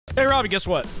Hey, Robbie, guess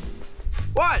what?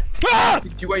 What? Ah!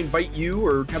 Do I invite you,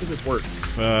 or how does this work?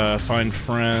 Find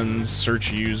friends,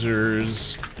 search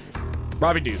users.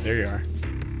 ROBBYDUDE, there you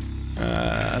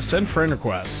are. Send friend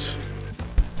request.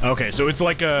 Okay, so it's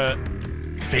like a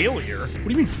failure. What do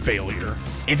you mean failure?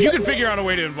 If you could figure out a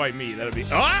way to invite me, that'd be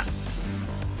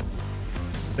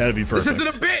that'd be perfect. This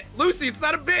isn't a bit, Lucy. It's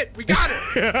not a bit. We got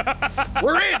it.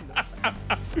 We're in.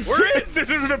 We're in. This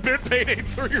isn't a bit. Payday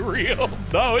 3 real.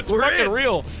 No, it's fucking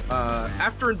real.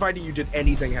 After inviting you, did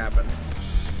anything happen?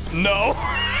 No.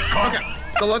 Okay,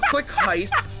 so let's click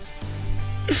heists.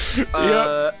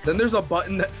 Yep. Then there's a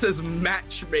button that says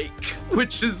matchmake,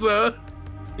 which is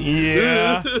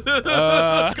yeah.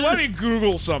 Let me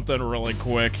Google something really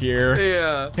quick here.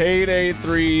 Yeah. Payday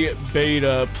 3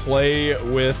 beta play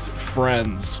with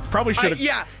friends. Probably should have.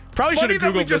 Yeah. Probably should have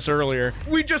Googled this earlier.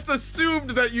 We just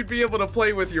assumed that you'd be able to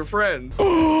play with your friend.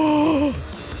 No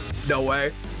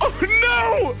way. Oh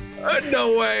no!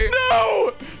 No way.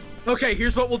 No! Okay,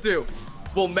 here's what we'll do.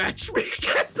 We'll matchmake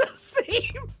at the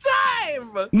same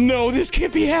time. No, this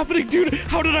can't be happening, dude.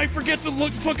 How did I forget to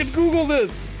fucking Google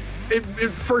this?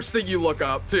 First thing you look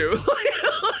up, too.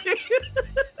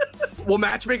 We'll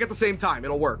matchmake at the same time.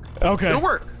 It'll work. Okay. It'll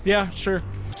work. Yeah, sure.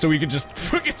 So we could just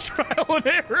fucking trial and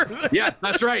error. Yeah,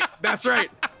 that's right. That's right.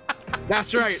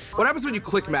 That's right. What happens when you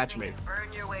click matchmake?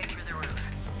 Burn your way through the roof.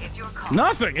 It's your call.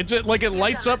 Nothing. It just, like, it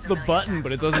lights up the button,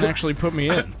 but it doesn't actually put me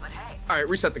in. All right,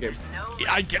 reset the game.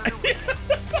 I get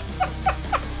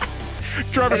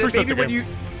Jarvis, reset the game.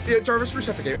 Jarvis,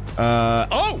 reset the game.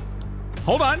 Oh!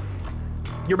 Hold on.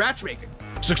 You're matchmaking.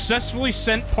 Successfully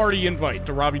sent party invite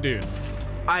to ROBBYDUDE.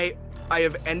 I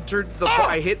have entered the.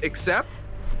 I hit accept.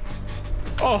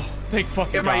 Oh, thank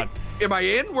fucking God. Am I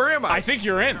in? Where am I? I think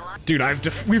you're in. Dude,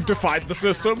 we've defied the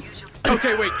system.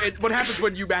 Okay, wait. What happens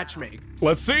when you matchmake?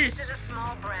 Let's see. This is a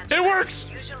small branch. It works.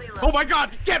 Oh my God!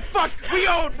 Get fucked! We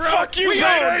own, bro. Fuck you, we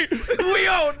own. We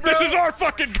own, bro. This is our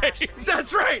fucking game.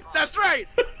 That's right. That's right.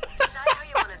 Decide how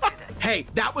you want to do this. Hey,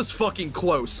 that was fucking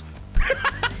close.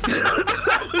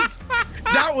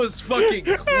 that was fucking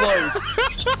close.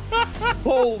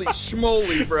 Holy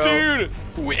schmoly, bro. Dude,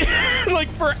 like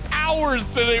for hours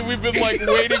today we've been like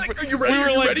waiting for Are you ready? We were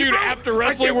like, ready, dude, bro? after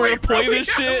wrestling we're gonna play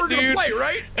this shit, dude. We're gonna play,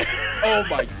 right? Oh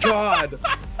my God.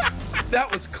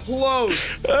 That was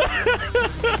close.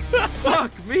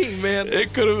 Fuck me, man.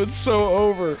 It could have been so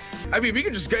over. I mean, we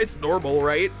can just get, it's normal,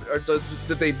 right? Or did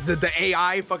the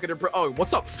AI fucking oh,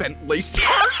 what's up, Fentley Star?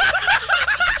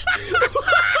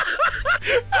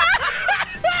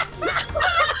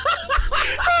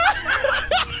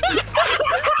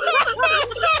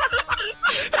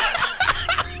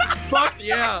 Fuck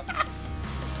yeah.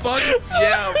 Fuck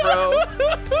yeah, bro.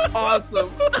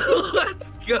 Awesome.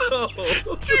 Let's go.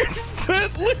 Dude,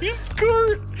 Fentley's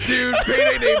card. Dude,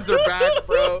 payday names are back,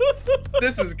 bro.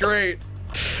 This is great.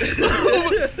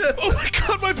 Oh my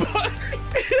God, my butt.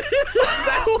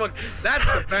 That's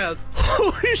the best.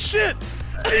 Holy shit.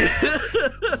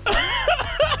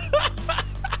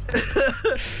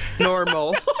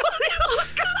 Normal.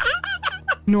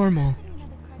 Normal.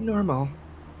 Normal.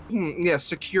 Yeah,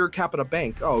 secure Capita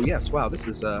Bank. Oh yes, wow, this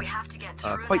is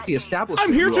quite the establishment.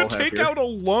 I'm here you to all have take here. out a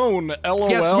loan. LOL.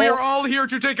 Yes, we are all here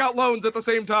to take out loans at the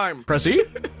same time. Press E.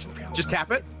 Just tap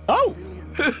it. Oh.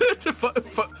 Oh,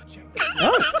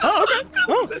 okay.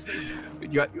 Oh.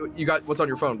 You got what's on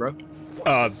your phone, bro?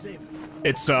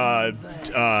 It's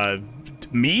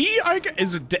me?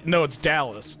 Is it? No, it's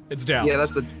Dallas. It's Dallas. Yeah,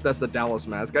 that's the Dallas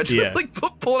mask. I just like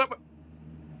pull it up.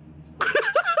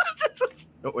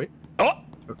 Oh wait. Oh.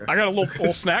 Okay. I got a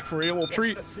little snack for you, a little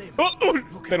treat. Oh,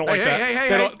 they don't like that.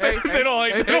 They don't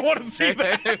like. They don't want to see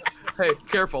that. Hey,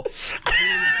 careful.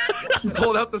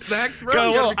 Pulling out the snacks,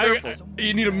 bro.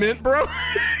 You need a mint, bro?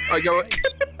 I go.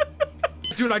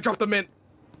 Dude, I dropped the mint.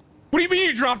 What do you mean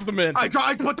you dropped the mint? I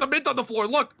put the mint on the floor.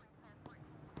 Look.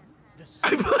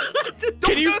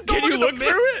 Can you look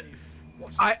through it?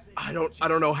 I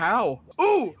don't know how.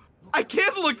 Ooh. I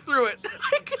can't look through it.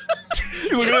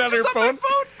 You looking at your phone? Bro.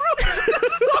 This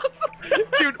is awesome.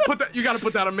 Dude, you gotta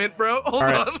put that on mint, bro. Hold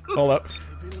on. Hold up.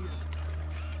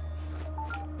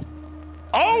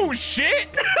 Oh shit!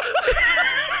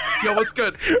 Yo, what's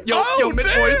good? Yo, mint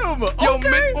boys. Yo,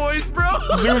 mint boys, bro.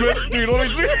 Zoom it, dude. Let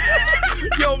me zoom.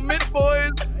 Yo, mint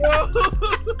boys, bro.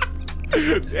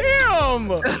 Damn.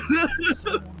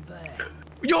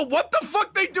 Yo, what the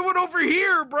fuck they doing over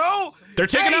here, bro? They're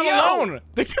taking out a loan.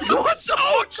 What's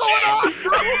going on,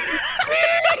 bro?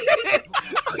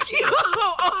 Yo,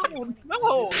 oh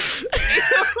no.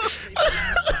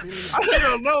 I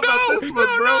don't know about this one, bro.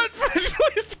 No, French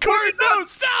place card. No,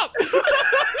 stop.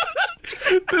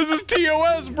 This is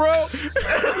TOS, bro.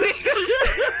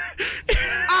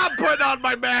 on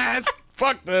my mask.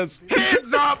 Fuck this.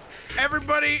 Hands up,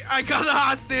 everybody! I got a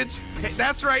hostage. Hey,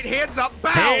 that's right, hands up. Bow.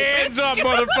 Hands up,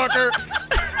 motherfucker.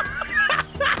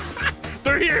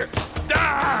 They're here.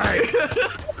 Die.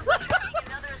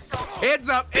 Another assault. Hands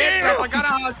up, hands up. I got a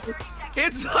hostage.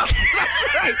 Hands up.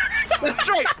 That's right. That's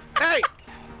right. Hey,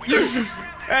 you.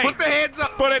 Hey, Put the hands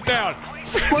up. put it down.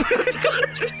 Put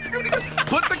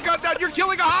the gun down. You're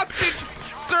killing a hostage,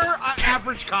 sir.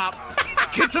 Average cop.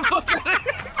 Get the fuck out of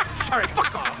here. All right,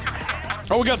 fuck off.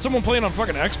 Oh, we got someone playing on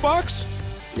fucking Xbox?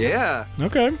 Yeah.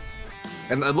 Okay.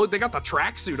 And look, they got the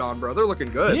tracksuit on, bro. They're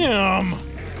looking good. Damn.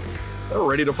 They're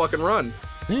ready to fucking run.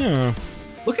 Yeah.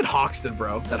 Look at Hoxton,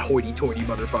 bro. That hoity-toity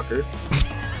motherfucker.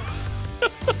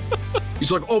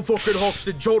 He's like, oh, fucking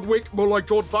Hoxton, John Wick, more like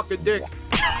John fucking Dick.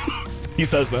 He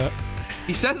says that.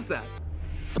 He says that.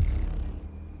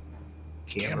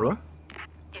 Camera?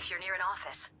 If you're near an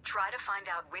office, try to find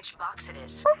out which box it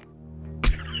is.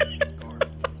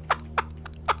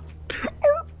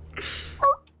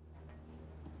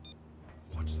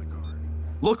 Watch the guard.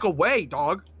 Look away,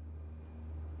 dog.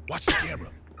 Watch the camera.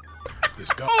 This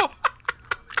guard. Oh!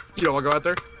 You don't want to go out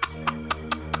there?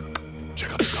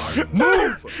 Check out the guard.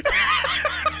 Move!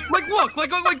 Like, look,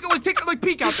 take a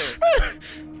peek out there.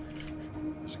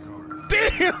 There's a guard.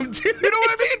 Damn, dude. You know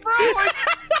what I mean, bro? Like,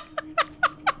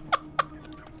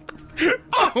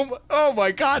 Oh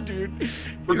my god, dude.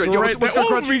 we're good. He's Yo, right what's there.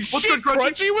 good, Holy Crunchy? What's shit, good,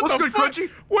 Crunchy? What What's the good, fuck? Crunchy?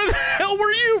 Where the hell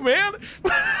were you, man?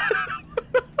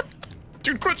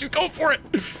 Dude, Crunchy's going for it.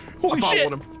 Holy I'm shit.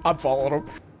 following him. I'm following him.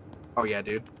 Oh, yeah,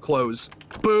 dude. Close.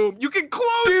 Boom. You can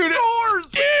close Dude.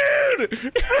 doors!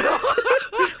 Dude!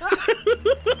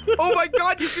 Oh my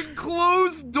god, you can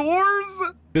close doors?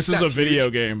 This is That's a video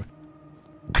game.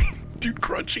 Dude,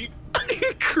 Crunchy.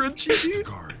 Crunchy, There's a dude.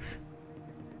 guard.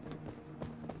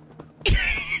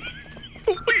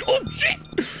 Oh shit!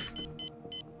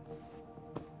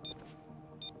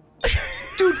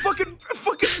 Dude, fucking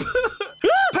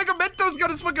Pegamento's got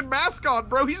his fucking mask on,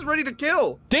 bro. He's ready to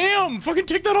kill. Damn! Fucking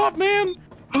take that off, man!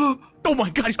 Oh my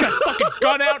god, he's got his fucking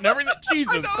gun out and everything.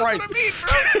 Jesus I know, Christ. that's what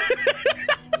I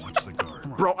mean, Watch the guard.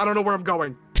 bro. Bro, I don't know where I'm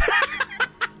going.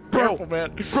 Bro, Careful,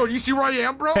 man. bro, you see where I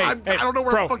am, bro? Hey, I don't know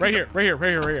where bro, I'm fucking right here, right here, right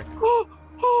here, right here.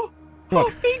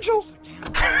 Oh, Angel.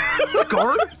 That's a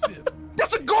guard?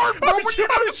 That's a guard, bro. What are you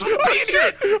not supposed to be in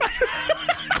here?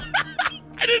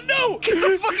 I didn't know! Get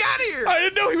the fuck out of here. I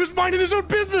didn't know he was minding his own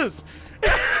business!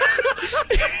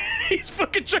 He's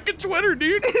fucking checking Twitter,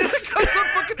 dude! Because of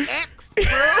fucking X,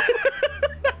 bro.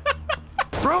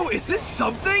 Bro, is this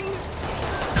something?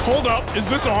 Hold up, is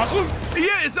this awesome?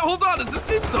 Yeah, hold on, is this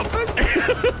dude something?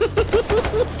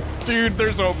 Dude,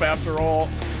 there's hope after all.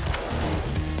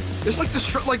 There's like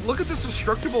look at this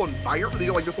destructible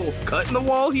environment. Like this little cut in the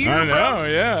wall here. I know, bro.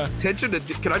 yeah. Attention to.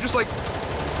 Can I just like?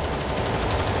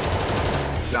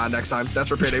 Nah, next time. That's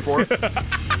for Payday 4.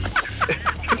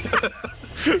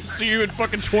 See you in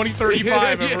fucking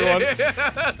 2035, everyone.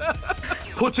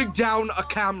 Putting down a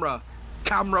camera.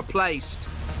 Camera placed.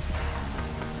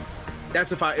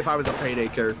 That's if I was a Payday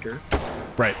character.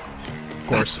 Right. Of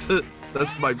course.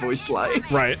 That's my voice line.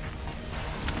 Right.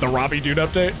 The ROBBYDUDE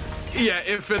update? Yeah,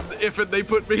 if they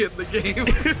put me in the game.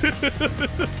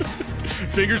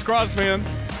 Fingers crossed, man.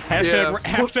 Yeah.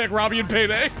 Hashtag Robbie and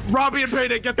Payday. Robbie and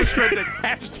Payday, get this trending.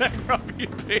 Hashtag Robbie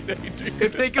and Payday, dude.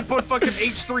 If they can put fucking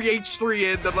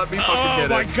H3 in, then let me fucking Oh get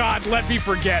my it. god, let me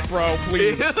forget, bro,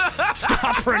 please.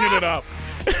 Stop bringing it up.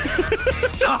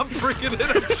 Stop bringing it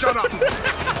up. Shut up.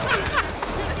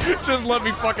 Just let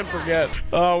me fucking forget.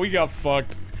 Oh, we got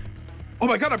fucked. Oh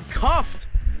my god, I'm cuffed.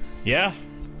 Yeah.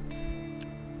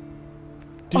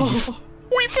 Dude,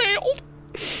 we failed.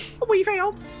 We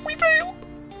failed. We failed.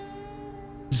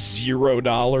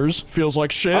 $0 feels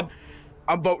like shit.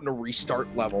 I'm voting a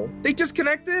restart level. They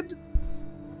disconnected?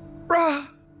 Bruh.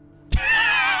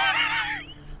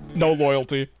 No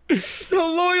loyalty.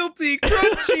 No loyalty.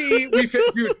 Crunchy.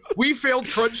 We failed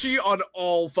Crunchy on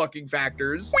all fucking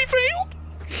factors. We failed.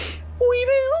 We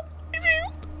failed. We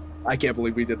failed. I can't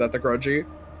believe we did that to Crunchy.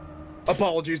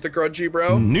 Apologies to Crunchy,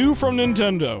 bro. New from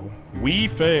Nintendo. We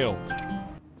failed.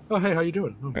 Oh, hey, how you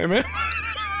doing? Hey, man.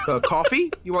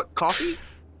 Coffee? You want coffee?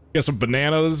 Got some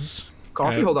bananas.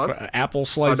 Coffee? Hold on. Apple Oh,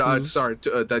 slices. no, sorry,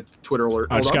 that Twitter alert.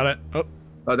 I just got it. Oh.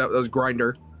 That was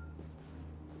Grinder.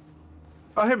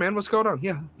 Oh, hey, man, what's going on?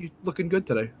 Yeah, you looking good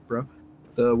today, bro.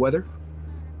 The weather?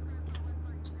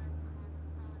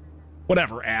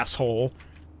 Whatever, asshole.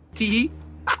 Tee.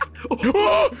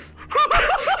 Oh,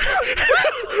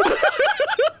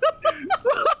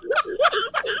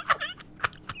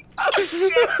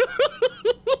 shit.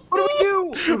 What do we do?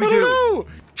 What do we I don't know.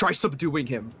 Try subduing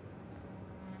him.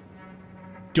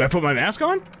 Do I put my mask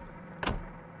on?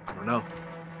 don't know.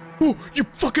 Ooh, you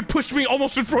fucking pushed me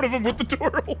almost in front of him with the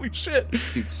door. Holy shit.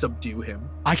 Dude, subdue him.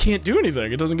 I can't do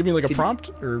anything. It doesn't give me like a prompt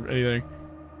or anything.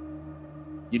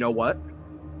 You know what?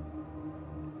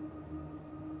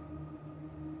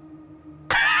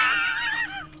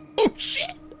 Oh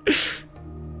shit.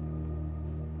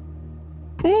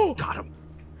 Ooh. Got him.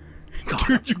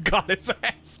 Dude, you got his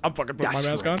ass. I'm fucking putting my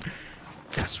mask on.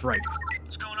 That's right.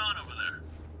 What's going on over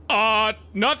there?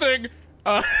 Nothing.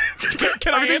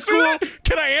 Can I answer that?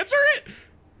 Can I answer it?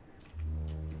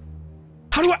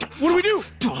 How do I? What do we do?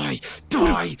 Die!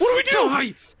 What do we do?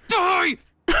 Die! Die!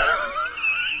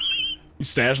 You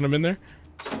stashing him in there?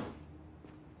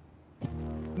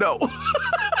 No.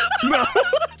 No.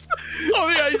 Oh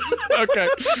yeah. Okay.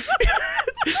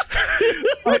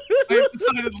 I have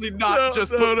decidedly not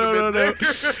just put him in there.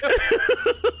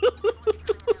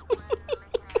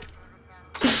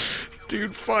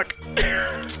 Dude, fuck.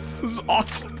 This is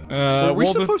awesome. Were we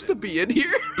supposed to be in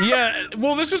here? Yeah,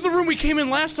 well, this is the room we came in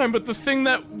last time, but the thing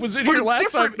that was in here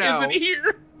last time isn't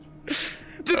here.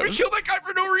 Did we kill that guy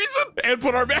for no reason? And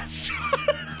put our masks on.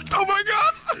 Oh my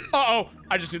god! Uh-oh,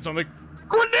 I just did something.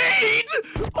 Grenade!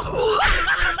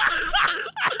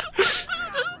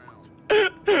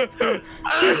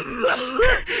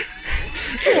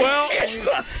 Well,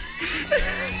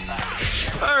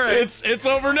 alright. it's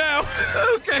over now.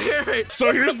 Okay, alright.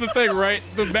 So here's the thing, right?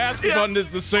 The mask button is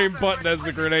the same button as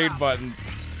the grenade button.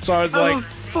 So I was like,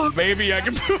 fuck. maybe I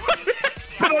can put my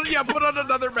mask Put on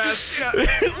another mask. Yeah.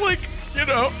 like, you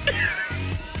know.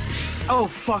 Oh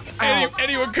fuck.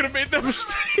 Anyone could have made that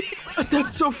mistake.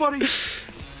 That's so funny.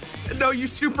 No, you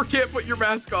super can't put your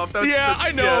mask off. Yeah,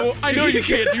 I know. Yeah. I know you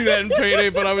can't do that in Payday,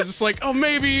 but I was just like, oh,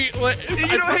 maybe. Like,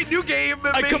 hey, new game.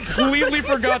 I completely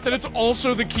forgot that it's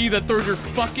also the key that throws your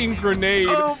fucking grenade.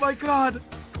 Oh my god.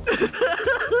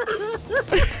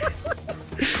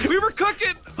 We were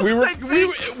cooking. Were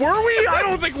we? I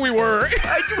don't think we were.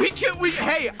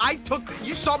 Hey,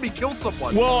 you saw me kill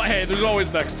someone. Well, hey, there's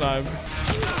always next time.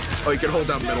 Oh, you can hold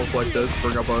down middle like this.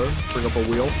 Bring up a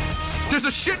wheel. There's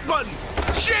a shit button.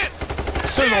 Shit.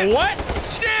 There's a what?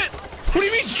 Shit. What do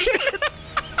you mean shit?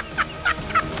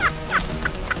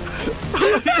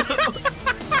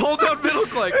 Hold down middle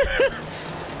click.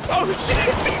 Oh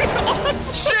shit, dude!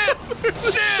 Awesome.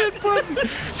 Shit button!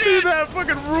 Dude, that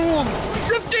fucking rules!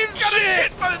 This game's got a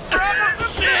shit button!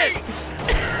 Shit!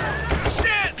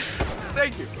 Shit!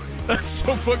 Thank you. That's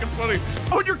so fucking funny.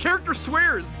 Oh, and your character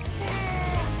swears!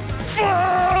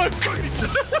 Fuck!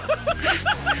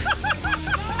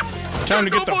 Time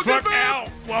to get the fuck out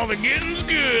while the getting's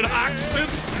good, Hoxton!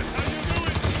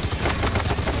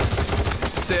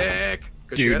 Sick!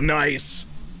 Good Dude, shit. nice.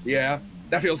 Yeah,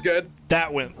 that feels good.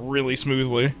 That went really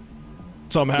smoothly.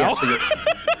 Somehow.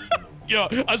 Yeah,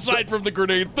 aside from the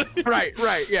grenade thing. Right,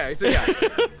 yeah, so yeah.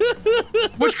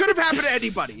 Which could have happened to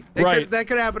anybody. That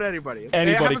could happen to anybody.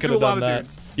 Anybody could have done that.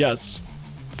 Dudes. Yes.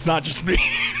 It's not just me.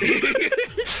 It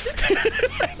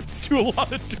happens to a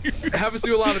lot of dudes. It happens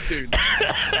to a lot of dudes.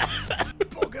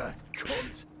 Bugger,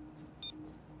 cunt.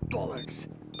 Bollocks.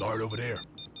 Guard over there.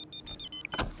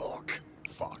 Fuck.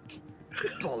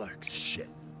 Bollocks. Shit.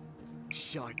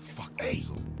 Shite. Fuck. Hey.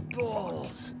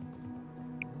 Balls.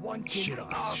 One Shit on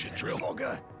this shit drill.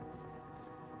 Bugger.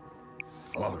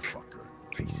 Motherfucker.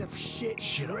 Piece of shit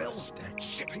drill.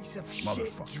 Shit. Piece of shit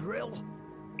Motherfucker. drill.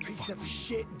 Piece of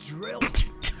shit drill.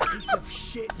 Piece of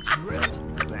shit drill.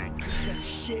 Thank Piece of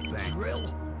shit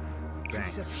drill. Thank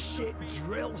Piece of shit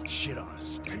drill. Shit on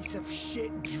us. Piece of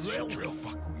shit drill. Drill.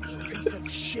 Fuck. Piece of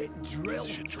shit drill.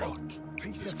 Shit drill.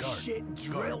 Piece This of guard. shit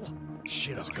drill.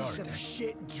 Shit on Piece guard. of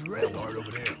shit drill. Guard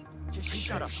over there. Just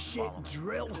shut up. Shit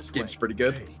drill. This game's pretty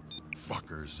good. Hey.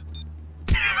 Fuckers.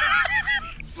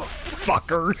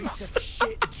 Fuckers. Piece of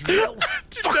shit drill.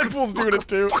 Dude, Deadpool's doing it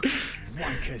too.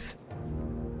 Wankers.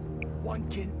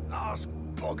 Wanking ass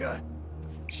bugger.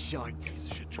 Shite. Piece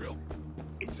of shit drill.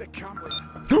 It's a camera.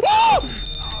 Oh!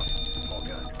 Ass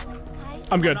bugger.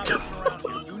 I'm good.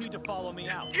 You need to follow me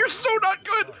out. You're so not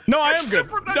good. No, I am You're good.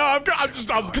 super not- No, I'm good.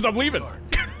 Because I'm leaving.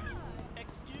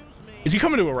 Is he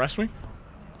coming to arrest me?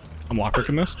 I'm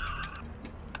lockpicking this.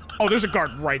 Oh, there's a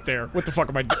guard right there. What the fuck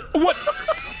am I doing? What?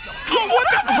 Oh, what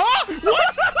the? Huh?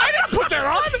 What? I didn't put that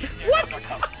on. What?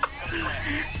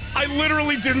 I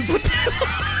literally didn't put that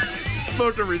on.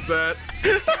 Vote to reset.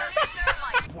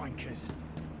 Wankers.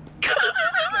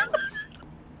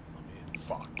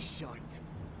 Fuck. Shite.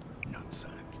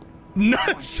 Nutsack.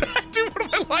 Nutsack? Dude, one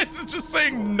of my lines is just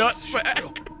saying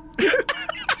nutsack.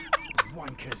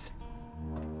 Wankers.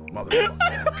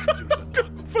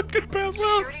 Motherfucker. Fucking pass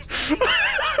out. Security's taking over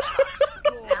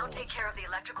the now take care of the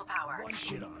electrical power.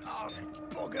 Shit on us. Ass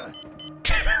bugger.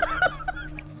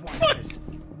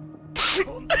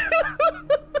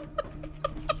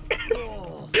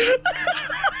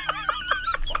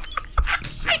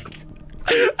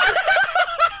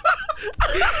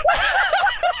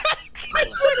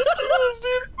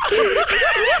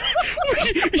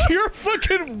 Your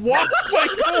fucking walk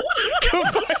cycle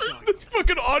combined with this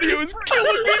fucking audio is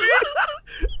killing me, dude.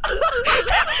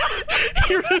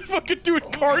 You're just fucking doing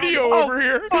cardio over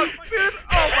here. Fuck, dude.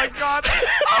 Oh my god.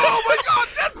 Oh my god,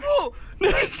 Deadpool!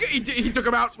 he took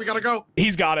him out, so we gotta go.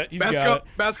 He's got it. He's got it.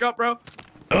 Mask up, bro.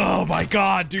 Oh my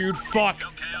god, dude. Fuck.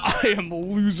 I am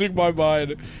losing my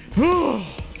mind.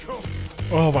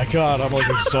 Oh my god, I'm like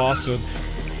exhausted.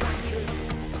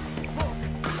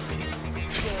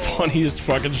 Funniest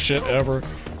fucking shit ever.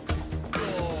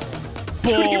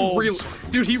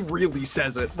 Dude, he really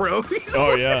says it, bro.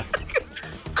 Oh yeah.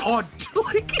 God,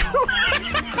 like,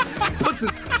 puts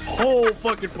his whole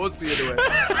fucking pussy into it.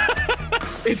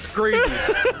 It's crazy.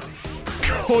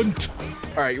 Cunt.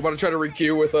 All right, you want to try to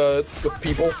re-queue with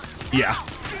people? Yeah.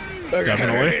 Okay.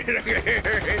 Definitely.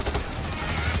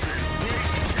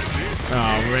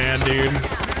 Oh man, dude.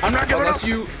 I'm not gonna. Unless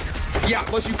you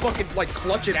fucking like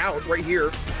clutch it out right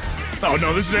here. Oh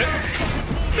no, this is it.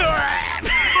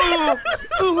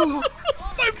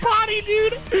 My body,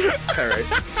 dude. All right.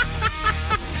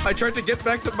 I tried to get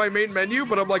back to my main menu,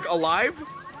 but I'm like alive.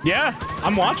 Yeah,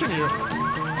 I'm watching you.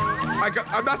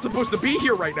 I'm not supposed to be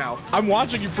here right now. I'm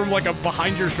watching you from like a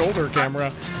behind your shoulder camera.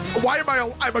 Why am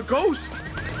I'm a ghost.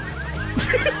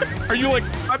 Are you like?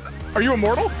 Are you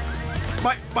immortal?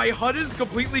 My HUD is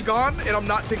completely gone, and I'm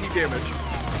not taking damage.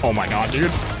 Oh my god,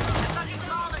 dude.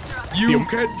 You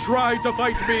can try to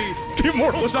fight me, the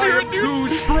immortal but spirit, I am too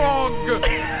strong.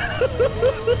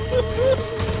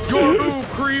 Your move,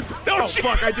 creep. Oh shit.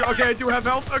 Fuck! I do have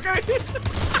health. Okay.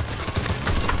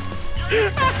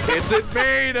 It's in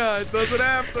beta. It doesn't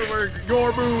have to work.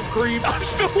 Your move, creep. I'm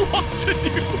still watching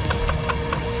you.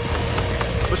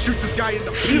 Let's shoot this guy in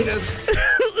the penis.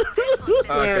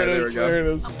 There it is. There it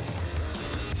is.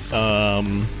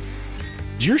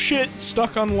 Is your shit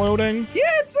stuck unloading? Yeah,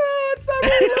 it's not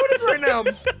really loaded right now.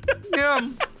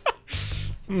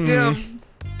 Yeah.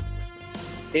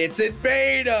 It's in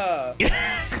beta.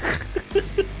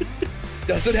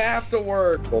 Doesn't have to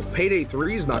work. Well, Payday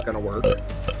 3 is not gonna work.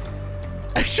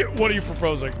 Shit, what are you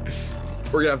proposing?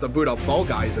 We're gonna have to boot up Fall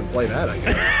Guys and play that, I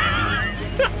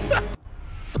guess.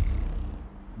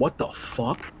 What the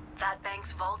fuck? That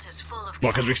bank's vault is full of.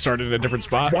 Well, because we started at a different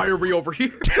spot. Why are we over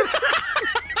here?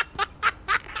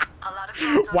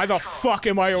 Why the fuck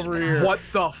am I over here? What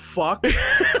the fuck?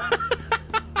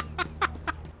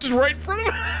 Just right in front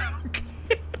of me.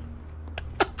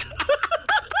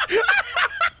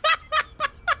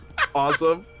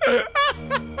 Awesome.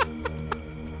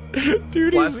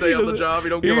 Dude, last day on the job, he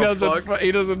don't give a fuck.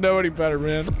 He doesn't know any better,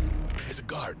 man. There's a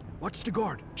guard. Watch the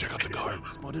guard. Check out the guard.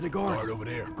 Spotted a guard. Guard over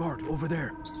there. Guard over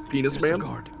there. Penis There's man. a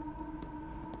guard.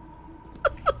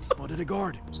 Spotted a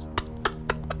guard.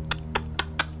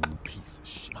 Piece of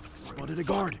shit. Motherfucker. Spotted a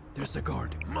guard. There's a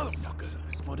guard. Motherfucker.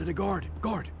 Spotted a guard.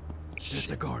 Guard.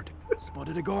 There's a guard.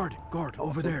 Spotted a guard. Guard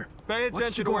over there. Pay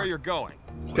attention to where you're going.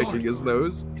 Picking his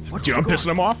nose. Watch Dude, the I'm guard.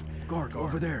 pissing him off. Guard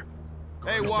over there.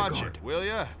 Hey, There's a watch guard. it, will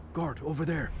ya? Guard over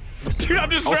there. There's a Dude, I'm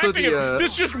guard. distracting him. the,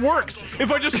 This just works.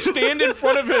 If I just stand in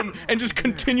front of him and just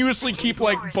continuously keep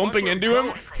like bumping into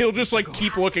him, he'll just like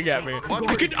keep looking at me.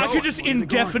 I could just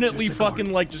indefinitely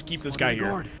fucking like just keep this guy here.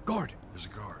 Guard. Guard. There's a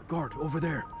guard. Guard over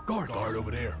there. Guard. Guard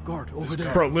over there. Guard over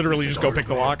there. Bro, literally just go pick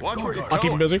the lock. Watch where you're I'll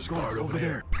keep him going. busy. Guard over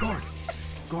there. Guard.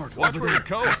 Guard Watch over where there. you're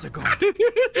going. There's a guard.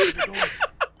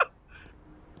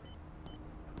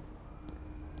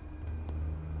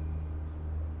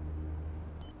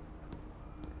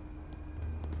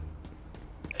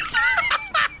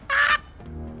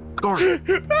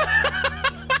 Guard.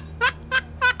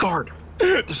 Guard.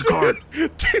 There's a guard.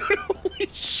 Dude, holy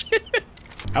shit.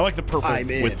 I like the purple I'm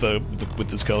in. with with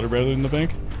this color rather than the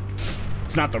pink.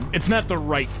 It's not the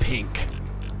right pink.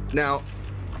 Now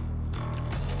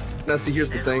see,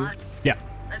 here's the thing.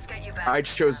 Let's get you back. I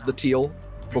chose the teal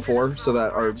before so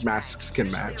that our masks can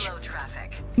match.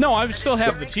 No, I still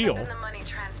have the teal.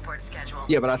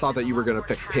 Yeah, but I thought that you were gonna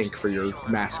pick pink for your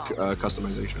mask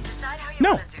customization.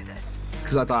 No.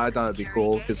 Because I thought it'd be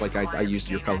cool. Because like I used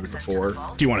your color before.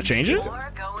 Do you want to change it?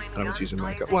 I was using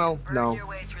my well, no,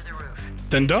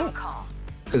 Then don't.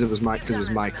 because it was my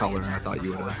color, and I thought you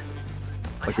would have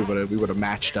like we would have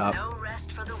matched up.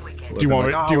 Do you want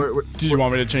me? Like, Do you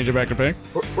want me to change it back to pink?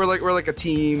 we're like a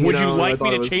team. Would you know, like I thought me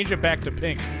it to was- change it back to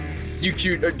pink? You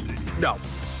cute? No.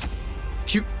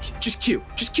 Cute. Just cute.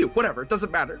 Just cute. Whatever. It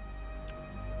doesn't matter.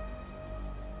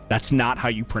 That's not how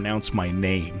you pronounce my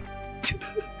name.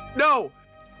 No.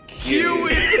 Q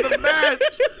into the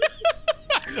match.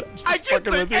 I can't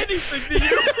say anything to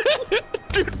you.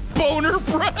 Dude, boner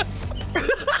breath.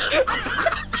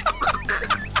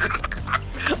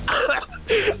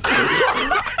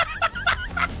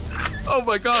 Oh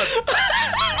my god.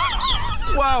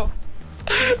 Wow.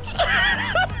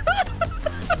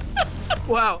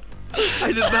 Wow.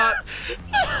 I did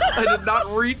not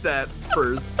read that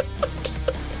first.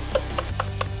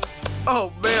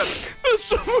 Oh man. That's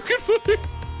so fucking funny.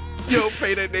 Yo,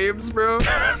 payday names, bro.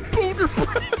 Boner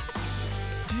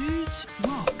breath. Dudes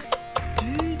rock.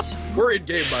 Dudes. We're in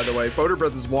game, by the way. Boner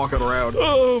breath is walking around.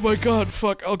 Oh my god,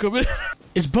 fuck, I'll come in.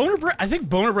 Is boner breath? I think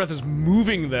boner breath is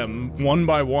moving them one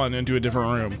by one into a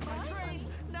different room.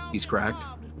 He's cracked.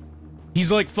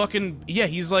 He's like fucking, yeah,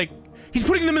 he's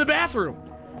putting them in the bathroom.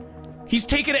 He's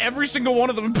taking every single one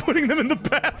of them and putting them in the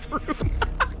bathroom.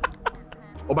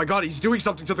 Oh my god, he's doing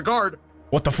something to the guard.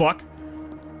 What the fuck?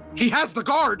 He has the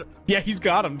guard. Yeah, he's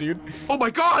got him, dude. Oh my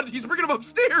god, he's bringing him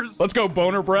upstairs. Let's go,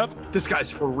 boner breath. This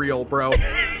guy's for real, bro.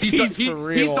 He's for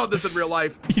real. He's done this in real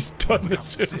life. He's done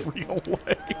this in real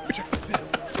life.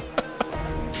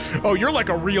 Oh, you're like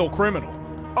a real criminal.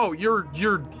 Oh, you're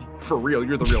for real.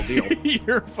 You're the real deal.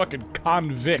 You're a fucking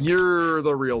convict. You're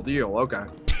the real deal. Okay.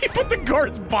 He put the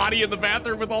guard's body in the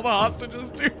bathroom with all the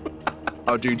hostages, dude.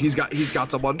 Oh, dude, he's got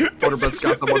someone. Boner breath's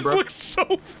got someone, bro. This looks so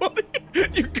funny.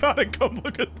 You gotta come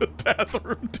look at the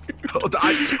bathroom, dude. Hold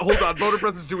on, Boner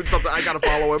breath is doing something. I gotta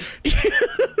follow him.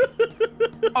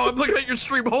 Oh, I'm looking at your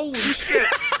stream. Holy shit.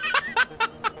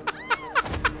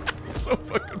 So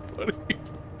fucking funny.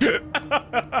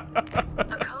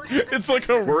 It's like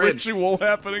a ritual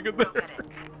happening in there. Get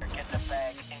the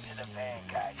bag into the van,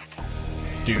 guys.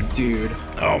 Dude.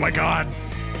 Oh my god.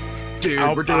 Dude,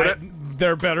 we're doing it.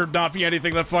 There better not be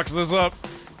anything that fucks this up.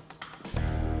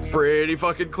 Pretty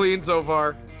fucking clean so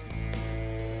far.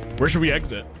 Where should we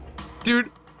exit? Dude,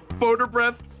 Boner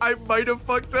breath, I might have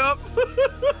fucked up.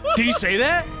 Did he say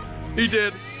that? He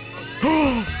did.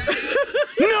 No!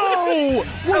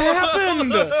 What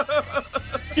happened?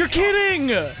 You're kidding!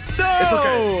 No! It's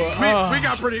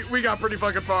okay. We got pretty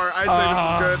fucking far. I'd say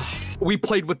this is good. We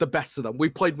played with the best of them. We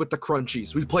played with the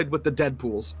Crunchies. We played with the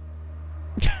Deadpools.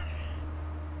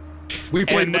 We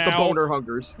played with the Boner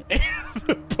Hungers.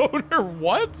 Boner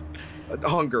what?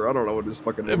 Hunger. I don't know what his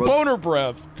fucking name was. Boner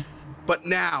breath. But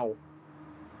now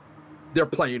they're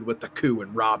playing with the Coup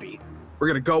and Robbie. We're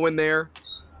gonna go in there.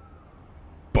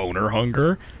 Boner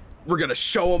hunger. We're gonna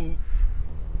show them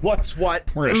what's what.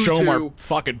 We're gonna show them our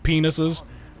fucking penises.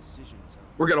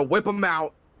 We're gonna whip them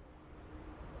out.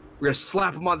 We're gonna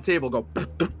slap them on the table. Go.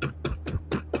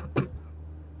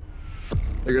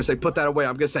 They're gonna say, "Put that away."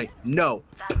 I'm gonna say, "No."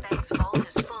 That bank's vault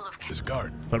is full of There's a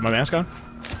guard. Put my mask on.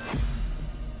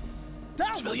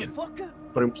 Civilian.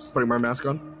 Putting my mask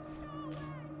on.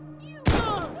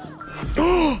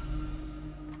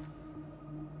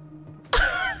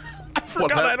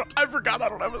 I forgot I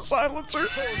don't have a silencer.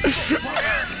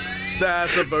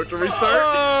 That's about to restart.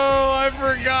 Oh, I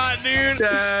forgot, dude.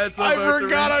 That's I about to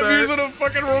forgot I'm restart. using a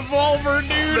fucking revolver,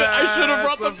 dude. I should have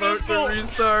brought the That's pistol. about to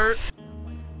restart.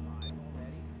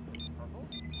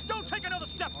 Don't take another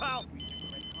step, pal.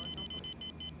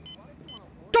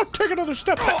 Don't take another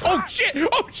step. Oh shit!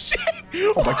 Oh shit!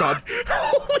 Oh my god.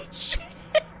 Holy shit!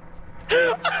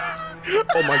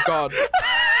 Oh my god.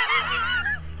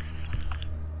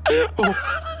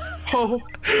 Oh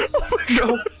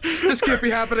no! This can't be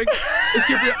happening. This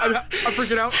can't be. I'm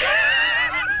freaking out.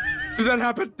 Did that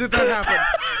happen? Did that happen?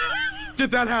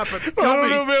 Did that happen? Tell I don't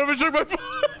me. know, man. I'm gonna check my phone.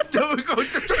 Tell me. Go.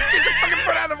 Get your fucking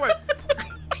foot out of the way.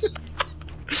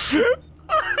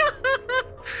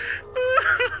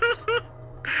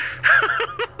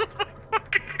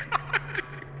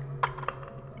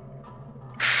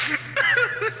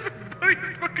 This is the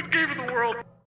funniest fucking game in the world.